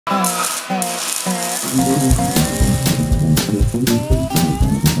Howdy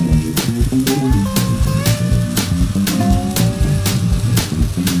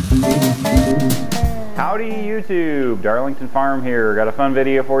YouTube, Darlington Farm here. Got a fun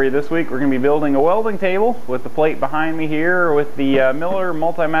video for you this week. We're going to be building a welding table with the plate behind me here with the Miller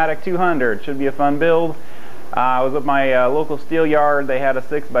Multimatic 200. Should be a fun build. I was at my local steel yard. They had a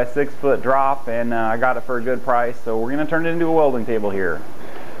 6x6 foot drop and I got it for a good price, so we're going to turn it into a welding table here.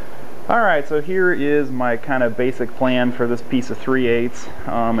 Alright, so here is my kind of basic plan for this piece of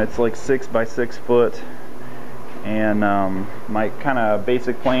 3/8. It's like 6x6 foot. And my kind of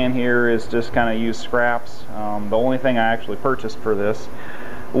basic plan here is just kind of use scraps. The only thing I actually purchased for this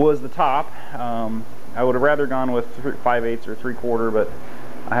was the top. I would have rather gone with 5/8 or 3/4, but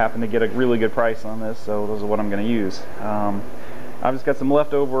I happen to get a really good price on this, so those are what I'm going to use. I've just got some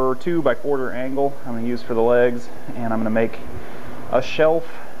leftover 2x1/4 angle I'm going to use for the legs, and I'm going to make a shelf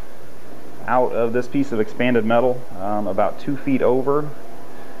out of this piece of expanded metal about 2 feet over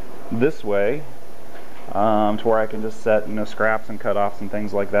this way. To where I can just set, scraps and cut-offs and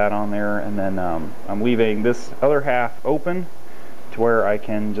things like that on there, and then I'm leaving this other half open to where I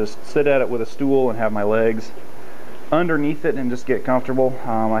can just sit at it with a stool and have my legs underneath it and just get comfortable.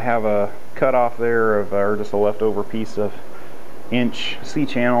 I have a cut-off there of, or just a leftover piece of inch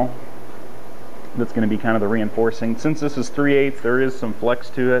C-channel that's going to be kind of the reinforcing. Since this is 3/8, there is some flex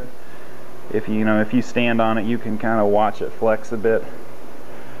to it. If you stand on it, you can kind of watch it flex a bit.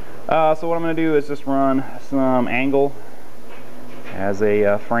 So what I'm going to do is just run some angle as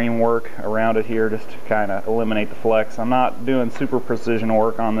a framework around it here, just to kind of eliminate the flex. I'm not doing super precision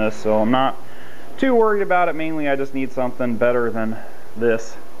work on this, so I'm not too worried about it. Mainly I just need something better than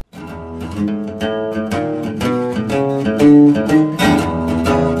this.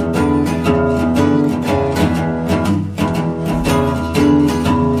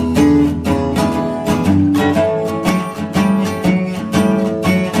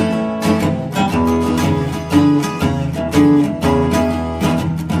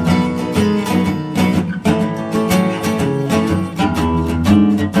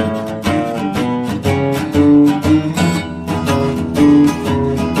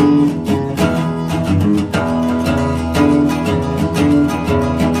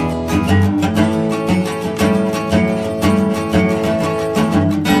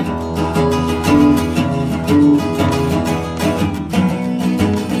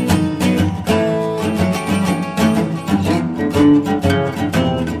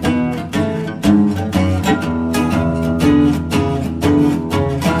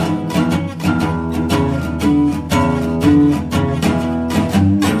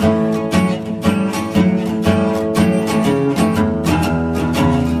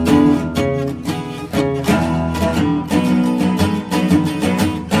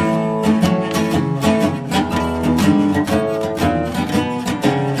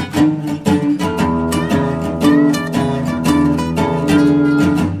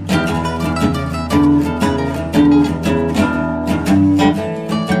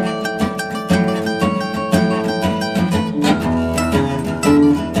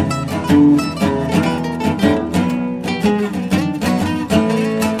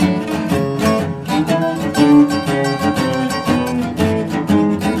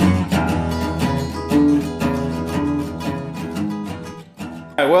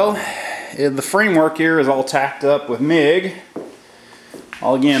 Well, the framework here is all tacked up with MIG.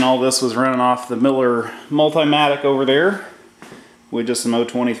 Again, all this was running off the Miller Multimatic over there with just some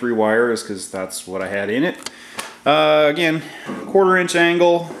 023 wires, because that's what I had in it. Again, 1/4 inch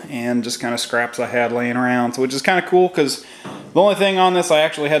angle and just kind of scraps I had laying around, so which is kind of cool, because the only thing on this I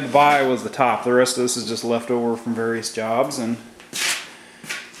actually had to buy was the top. The rest of this is just leftover from various jobs, and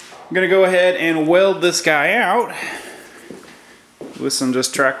I'm gonna go ahead and weld this guy out with some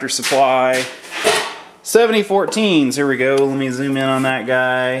just Tractor Supply 7014s. Here we go. Let me zoom in on that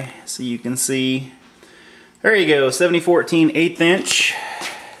guy so you can see. There you go, 7014 1/8 inch.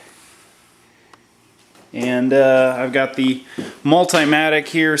 And I've got the Multimatic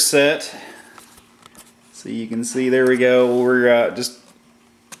here set. So you can see, there we go. We're just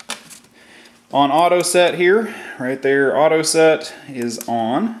on auto set here. Right there, auto set is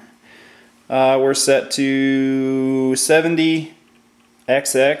on. We're set to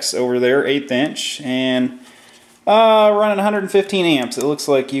 70XX over there, 1/8 inch, and running 115 amps. It looks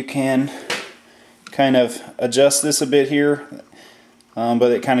like you can kind of adjust this a bit here,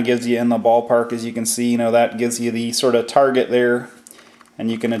 but it kind of gives you in the ballpark, as you can see. That gives you the sort of target there,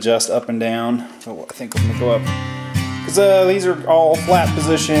 and you can adjust up and down. So I think I'm gonna go up, because these are all flat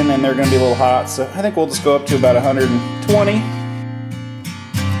position and they're gonna be a little hot, so I think we'll just go up to about 120.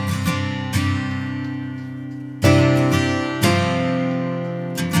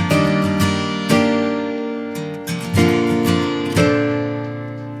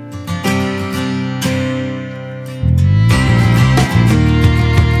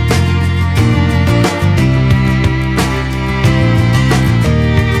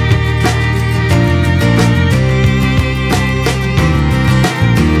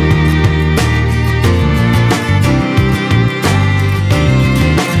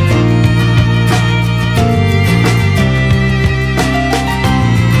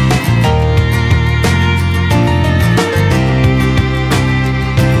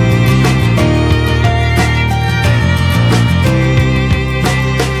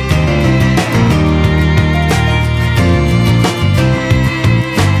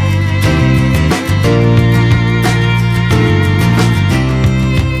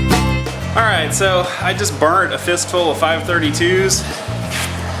 I just burnt a fistful of 532s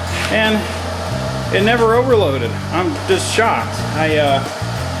and it never overloaded. I'm just shocked.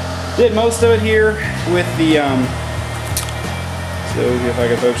 I did most of it here with the, so if I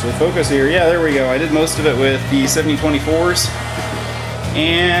could actually focus here, yeah, there we go. I did most of it with the 7024s,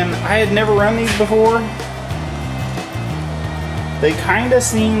 and I had never run these before. They kind of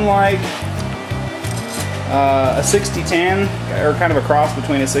seem like a 6010, or kind of a cross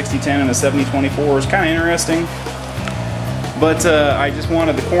between a 6010 and a 7024. It's kind of interesting. But I just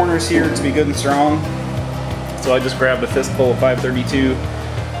wanted the corners here to be good and strong. So I just grabbed a fistful of 532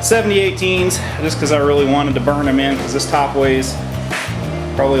 7018s just because I really wanted to burn them in, because this top weighs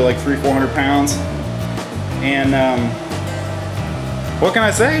probably like 300-400 pounds. And what can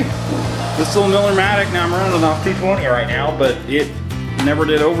I say? This little Miller Multimatic, now I'm running it off 220 right now, but it never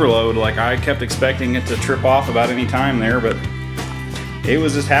did overload. Like, I kept expecting it to trip off about any time there, but it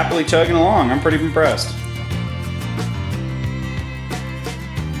was just happily chugging along. I'm pretty impressed.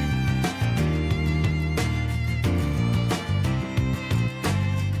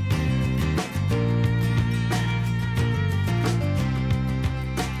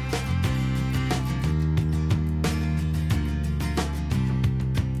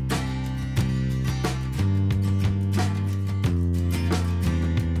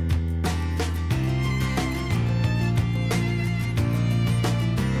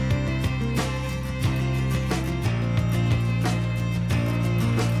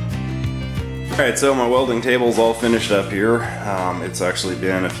 Alright, so my welding table's all finished up here. It's actually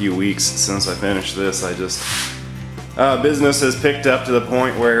been a few weeks since I finished this. Business has picked up to the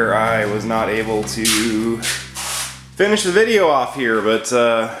point where I was not able to finish the video off here, but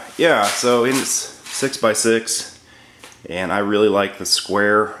yeah, so it's 6x6, and I really like the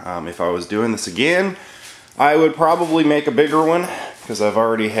square. If I was doing this again, I would probably make a bigger one, because I've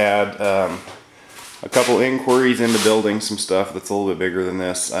already had a couple inquiries into building some stuff that's a little bit bigger than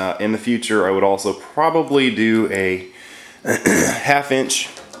this. In the future, I would also probably do a 1/2 inch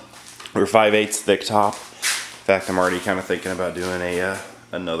or 5/8 thick top. In fact, I'm already kind of thinking about doing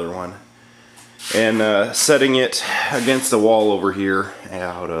another one and setting it against the wall over here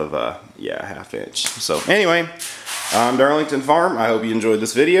out of yeah, 1/2 inch. So anyway, I'm Darlington Farm. I hope you enjoyed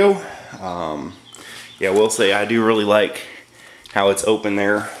this video. Yeah, we'll say I do really like how it's open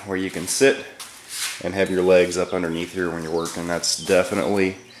there, where you can sit and have your legs up underneath here when you're working. That's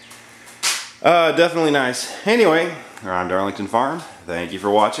definitely nice. Anyway, I'm Darlington Farm. Thank you for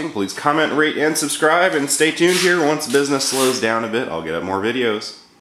watching. Please comment, rate, and subscribe, and stay tuned here. Once business slows down a bit, I'll get up more videos.